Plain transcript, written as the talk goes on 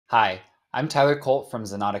Hi, I'm Tyler Colt from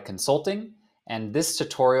Zenatta Consulting, and this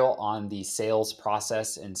tutorial on the sales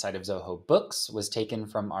process inside of Zoho Books was taken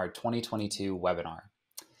from our 2022 webinar.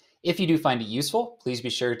 If you do find it useful, please be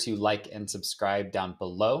sure to like and subscribe down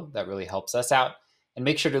below. That really helps us out. And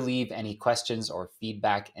make sure to leave any questions or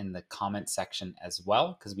feedback in the comment section as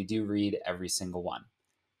well, because we do read every single one.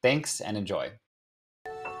 Thanks and enjoy.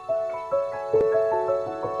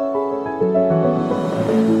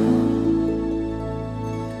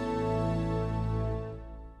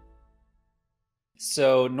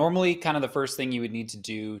 So normally kind of the first thing you would need to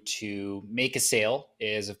do to make a sale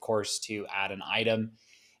is, of course, to add an item.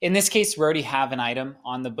 In this case, we already have an item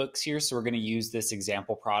on the books here, so we're going to use this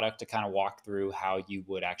example product to kind of walk through how you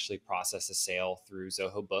would actually process a sale through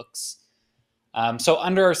Zoho Books. So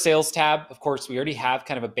under our sales tab, of course, we already have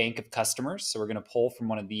kind of a bank of customers. So we're going to pull from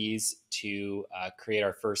one of these to create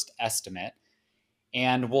our first estimate.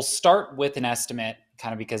 And we'll start with an estimate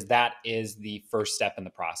kind of because that is the first step in the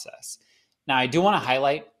process. Now, I do want to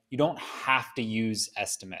highlight, you don't have to use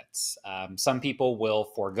estimates. Some people will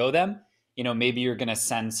forego them. Maybe you're going to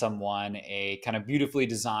send someone a kind of beautifully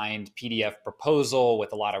designed PDF proposal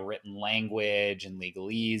with a lot of written language and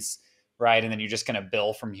legalese, right? And then you're just going to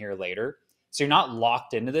bill from here later. So you're not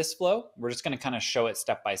locked into this flow. We're just going to kind of show it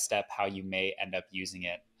step by step how you may end up using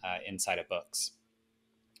it inside of books.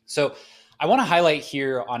 So I want to highlight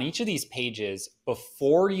here on each of these pages,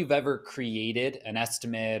 before you've ever created an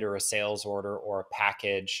estimate or a sales order or a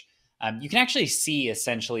package, you can actually see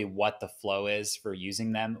essentially what the flow is for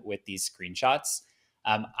using them with these screenshots.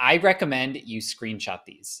 I recommend you screenshot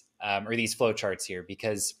these or these flow charts here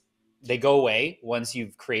because they go away once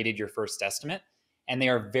you've created your first estimate. And they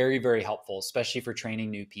are very, very helpful, especially for training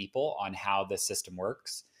new people on how the system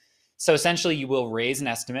works. So essentially, you will raise an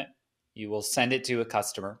estimate. You will send it to a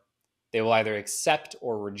customer. They will either accept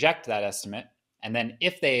or reject that estimate. And then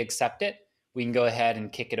if they accept it, we can go ahead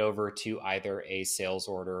and kick it over to either a sales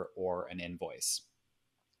order or an invoice.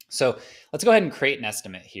 So let's go ahead and create an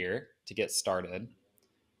estimate here to get started.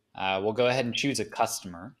 We'll go ahead and choose a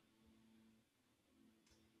customer.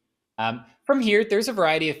 From here, there's a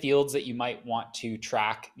variety of fields that you might want to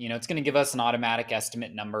track. It's going to give us an automatic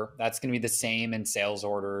estimate number. That's going to be the same in sales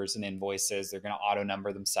orders and invoices. They're going to auto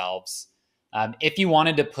number themselves. If you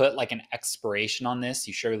wanted to put like an expiration on this,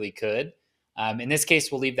 you surely could. In this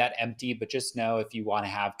case, we'll leave that empty, but just know if you want to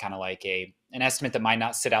have kind of like an estimate that might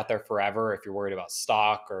not sit out there forever, if you're worried about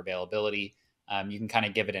stock or availability, you can kind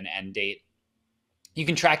of give it an end date. You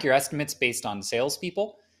can track your estimates based on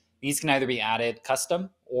salespeople. These can either be added custom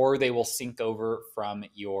or they will sync over from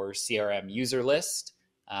your CRM user list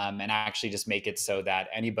and actually just make it so that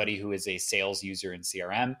anybody who is a sales user in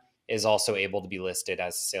CRM is also able to be listed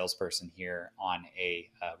as a salesperson here on a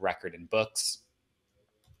record in books.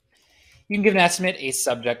 You can give an estimate a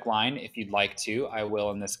subject line if you'd like to. I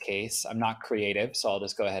will in this case. I'm not creative, so I'll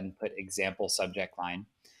just go ahead and put example subject line.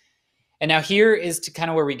 And now here is to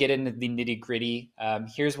kind of where we get into the nitty gritty.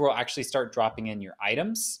 Here's where we'll actually start dropping in your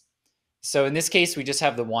items. So in this case, we just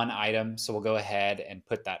have the one item. So we'll go ahead and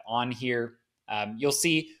put that on here. You'll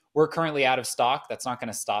see we're currently out of stock. That's not going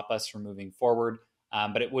to stop us from moving forward,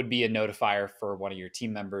 but it would be a notifier for one of your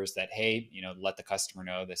team members that, hey, let the customer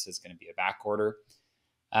know this is going to be a back order.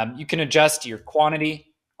 You can adjust your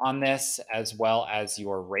quantity on this as well as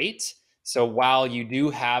your rate. So while you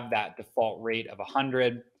do have that default rate of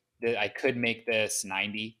 100, I could make this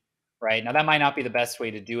 90, right? Now that might not be the best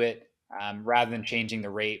way to do it. Rather than changing the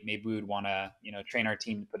rate, maybe we would want to, train our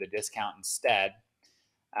team to put a discount instead.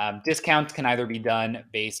 Discounts can either be done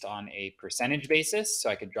based on a percentage basis, so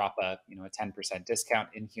I could drop a 10% discount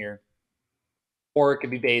in here, or it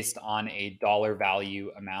could be based on a dollar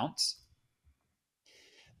value amount.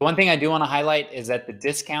 The one thing I do want to highlight is that the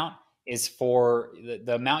discount is for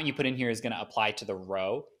the amount you put in here is going to apply to the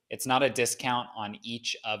row. It's not a discount on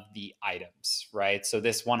each of the items, right? So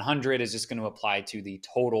this 100 is just going to apply to the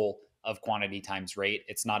total of quantity times rate.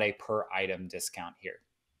 It's not a per item discount here.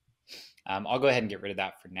 I'll go ahead and get rid of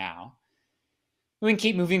that for now. We can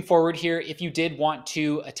keep moving forward here. If you did want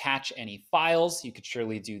to attach any files, you could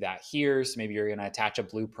surely do that here. So maybe you're going to attach a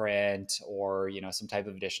blueprint or some type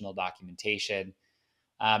of additional documentation.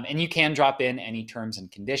 And you can drop in any terms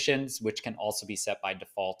and conditions, which can also be set by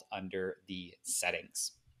default under the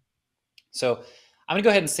settings. So I'm going to go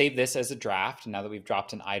ahead and save this as a draft now that we've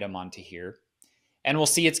dropped an item onto here. And we'll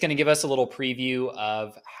see it's going to give us a little preview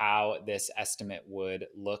of how this estimate would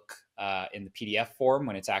look in the PDF form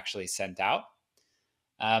when it's actually sent out.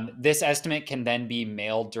 This estimate can then be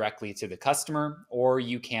mailed directly to the customer, or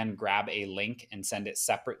you can grab a link and send it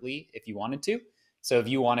separately if you wanted to. So if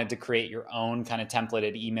you wanted to create your own kind of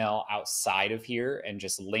templated email outside of here and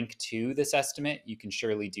just link to this estimate, you can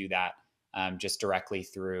surely do that just directly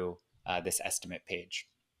through this estimate page.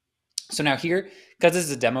 So now here, because this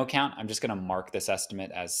is a demo account, I'm just going to mark this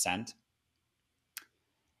estimate as sent.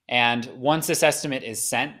 And once this estimate is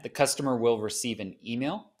sent, the customer will receive an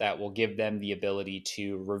email that will give them the ability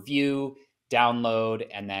to review, download,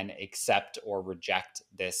 and then accept or reject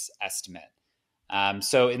this estimate.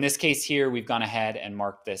 So in this case here, we've gone ahead and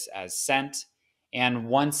marked this as sent. And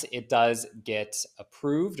once it does get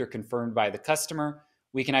approved or confirmed by the customer,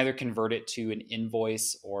 we can either convert it to an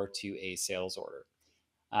invoice or to a sales order.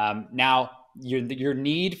 Now, your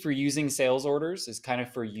need for using sales orders is kind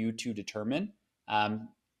of for you to determine.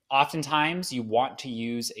 Oftentimes, you want to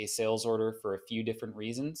use a sales order for a few different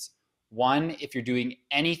reasons. One, if you're doing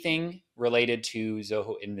anything related to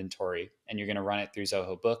Zoho inventory and you're going to run it through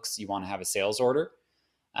Zoho Books, you want to have a sales order.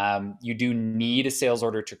 You do need a sales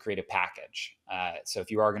order to create a package. So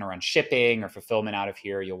if you are going to run shipping or fulfillment out of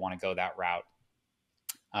here, you'll want to go that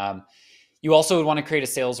route. You also would want to create a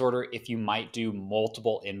sales order if you might do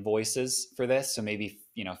multiple invoices for this. So maybe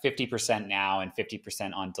 50% now and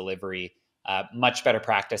 50% on delivery. Much better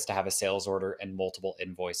practice to have a sales order and multiple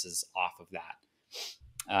invoices off of that.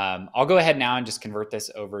 I'll go ahead now and just convert this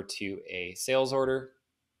over to a sales order.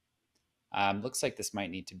 Looks like this might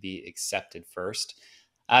need to be accepted first.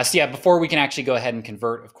 So yeah, before we can actually go ahead and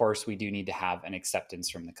convert, of course, we do need to have an acceptance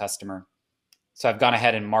from the customer. So I've gone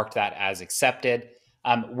ahead and marked that as accepted.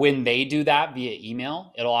 When they do that via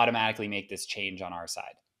email, it'll automatically make this change on our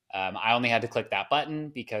side. I only had to click that button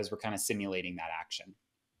because we're kind of simulating that action.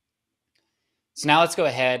 So now let's go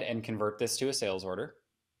ahead and convert this to a sales order.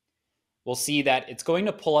 We'll see that it's going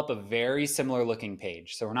to pull up a very similar looking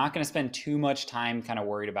page. So we're not going to spend too much time kind of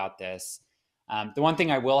worried about this. The one thing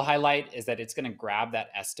I will highlight is that it's going to grab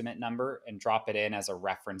that estimate number and drop it in as a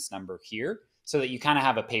reference number here so that you kind of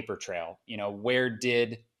have a paper trail. Where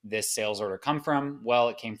did this sales order come from? Well,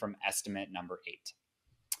 it came from estimate number 8.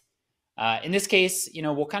 In this case,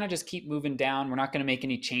 we'll kind of just keep moving down. We're not going to make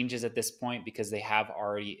any changes at this point because they have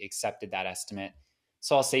already accepted that estimate.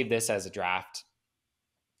 So I'll save this as a draft.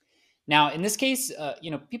 Now, in this case,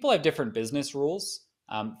 people have different business rules.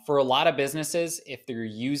 For a lot of businesses, if they're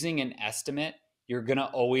using an estimate, you're going to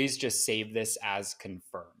always just save this as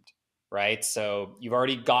confirmed, right? So you've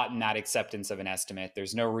already gotten that acceptance of an estimate.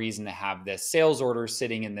 There's no reason to have this sales order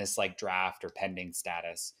sitting in this like draft or pending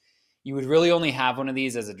status. You would really only have one of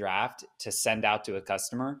these as a draft to send out to a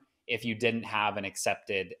customer if you didn't have an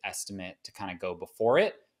accepted estimate to kind of go before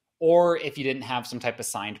it, or if you didn't have some type of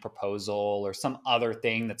signed proposal or some other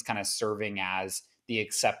thing that's kind of serving as the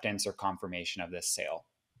acceptance or confirmation of this sale.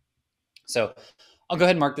 So I'll go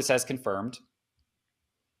ahead and mark this as confirmed.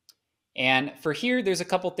 And for here, there's a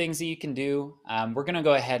couple things that you can do. We're going to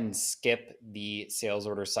go ahead and skip the sales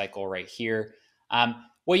order cycle right here.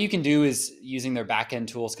 What you can do is using their backend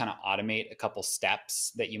tools, kind of automate a couple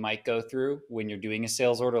steps that you might go through when you're doing a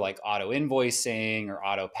sales order, like auto invoicing or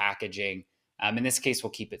auto packaging. In this case,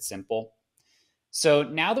 we'll keep it simple. So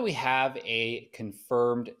now that we have a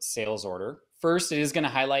confirmed sales order, first, it is going to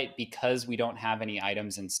highlight because we don't have any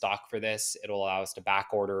items in stock for this, it'll allow us to back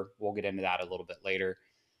order. We'll get into that a little bit later.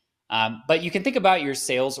 But you can think about your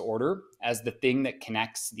sales order as the thing that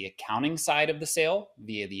connects the accounting side of the sale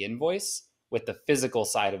via the invoice with the physical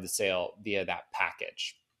side of the sale via that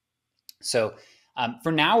package. So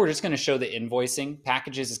for now, we're just going to show the invoicing.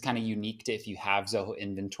 Packages is kind of unique to if you have Zoho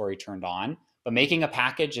inventory turned on, but making a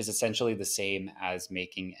package is essentially the same as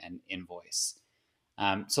making an invoice.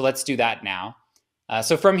 So let's do that now.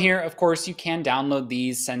 So from here, of course, you can download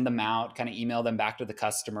these, send them out, kind of email them back to the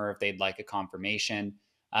customer if they'd like a confirmation.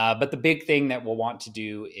 But the big thing that we'll want to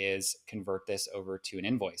do is convert this over to an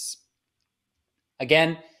invoice.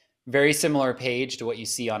 Again, very similar page to what you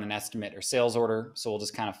see on an estimate or sales order. So we'll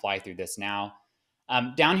just kind of fly through this now.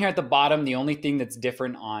 Down here at the bottom, the only thing that's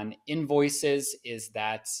different on invoices is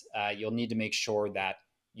that you'll need to make sure that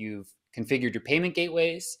you've configured your payment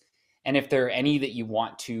gateways. And if there are any that you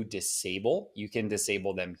want to disable, you can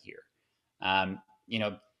disable them here.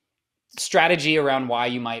 Strategy around why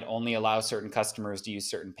you might only allow certain customers to use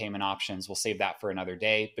certain payment options, we'll save that for another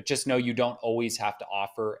day. But just know you don't always have to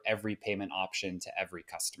offer every payment option to every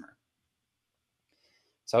customer.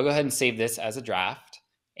 So I'll go ahead and save this as a draft.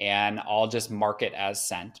 And I'll just mark it as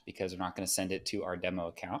sent because we're not going to send it to our demo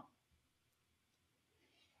account.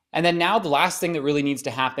 And then now the last thing that really needs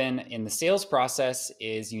to happen in the sales process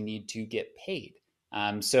is you need to get paid.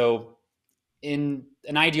 So in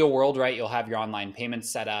an ideal world, right, you'll have your online payments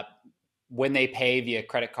set up. When they pay via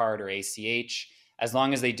credit card or ACH, as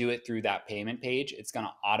long as they do it through that payment page, it's going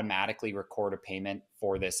to automatically record a payment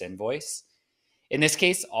for this invoice. In this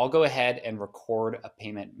case, I'll go ahead and record a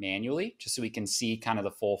payment manually just so we can see kind of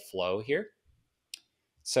the full flow here.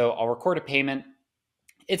 So I'll record a payment.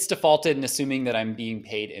 It's defaulted and assuming that I'm being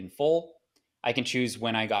paid in full. I can choose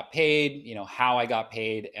when I got paid, how I got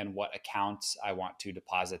paid, and what accounts I want to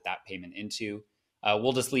deposit that payment into.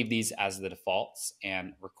 We'll just leave these as the defaults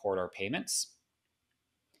and record our payments.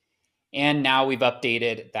 And now we've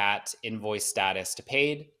updated that invoice status to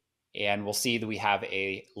paid. And we'll see that we have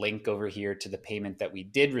a link over here to the payment that we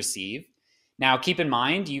did receive. Now, keep in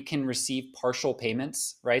mind, you can receive partial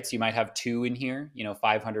payments, right? So you might have two in here,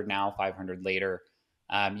 500 now, 500 later.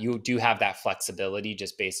 You do have that flexibility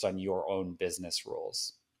just based on your own business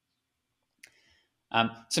rules.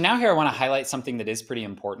 So now here I want to highlight something that is pretty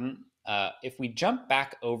important. If we jump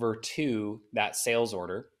back over to that sales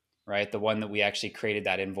order, right, the one that we actually created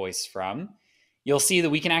that invoice from, you'll see that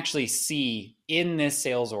we can actually see in this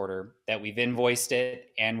sales order that we've invoiced it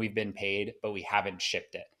and we've been paid, but we haven't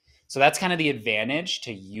shipped it. So that's kind of the advantage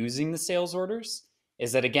to using the sales orders,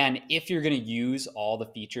 is that, again, if you're going to use all the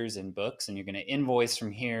features in Books and you're going to invoice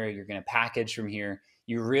from here, you're going to package from here,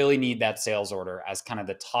 you really need that sales order as kind of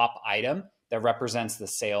the top item that represents the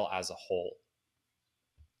sale as a whole.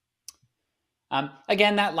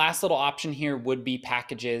 Again, that last little option here would be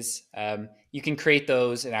packages. You can create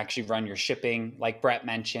those and actually run your shipping. Like Brett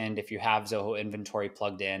mentioned, if you have Zoho inventory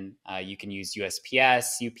plugged in, you can use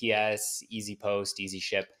USPS, UPS, Easy Post, Easy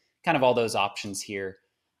Ship, kind of all those options here.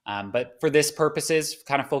 But for this purposes,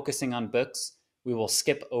 kind of focusing on Books, we will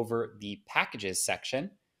skip over the packages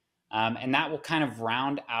section. And that will kind of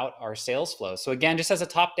round out our sales flow. So again, just as a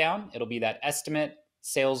top down, it'll be that estimate,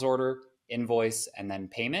 sales order, invoice, and then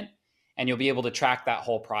payment. And you'll be able to track that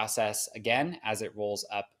whole process again as it rolls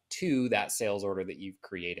up to that sales order that you've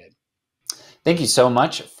created. Thank you so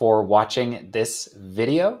much for watching this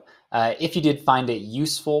video. If you did find it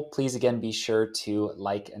useful, please again be sure to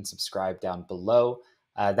like and subscribe down below.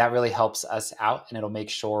 That really helps us out, and it'll make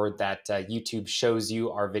sure that YouTube shows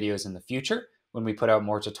you our videos in the future when we put out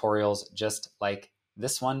more tutorials just like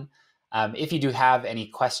this one. If you do have any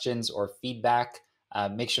questions or feedback,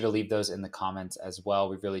 make sure to leave those in the comments as well.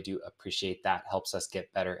 We really do appreciate that. Helps us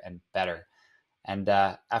get better and better. And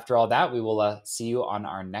after all that, we will see you on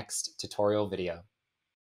our next tutorial video.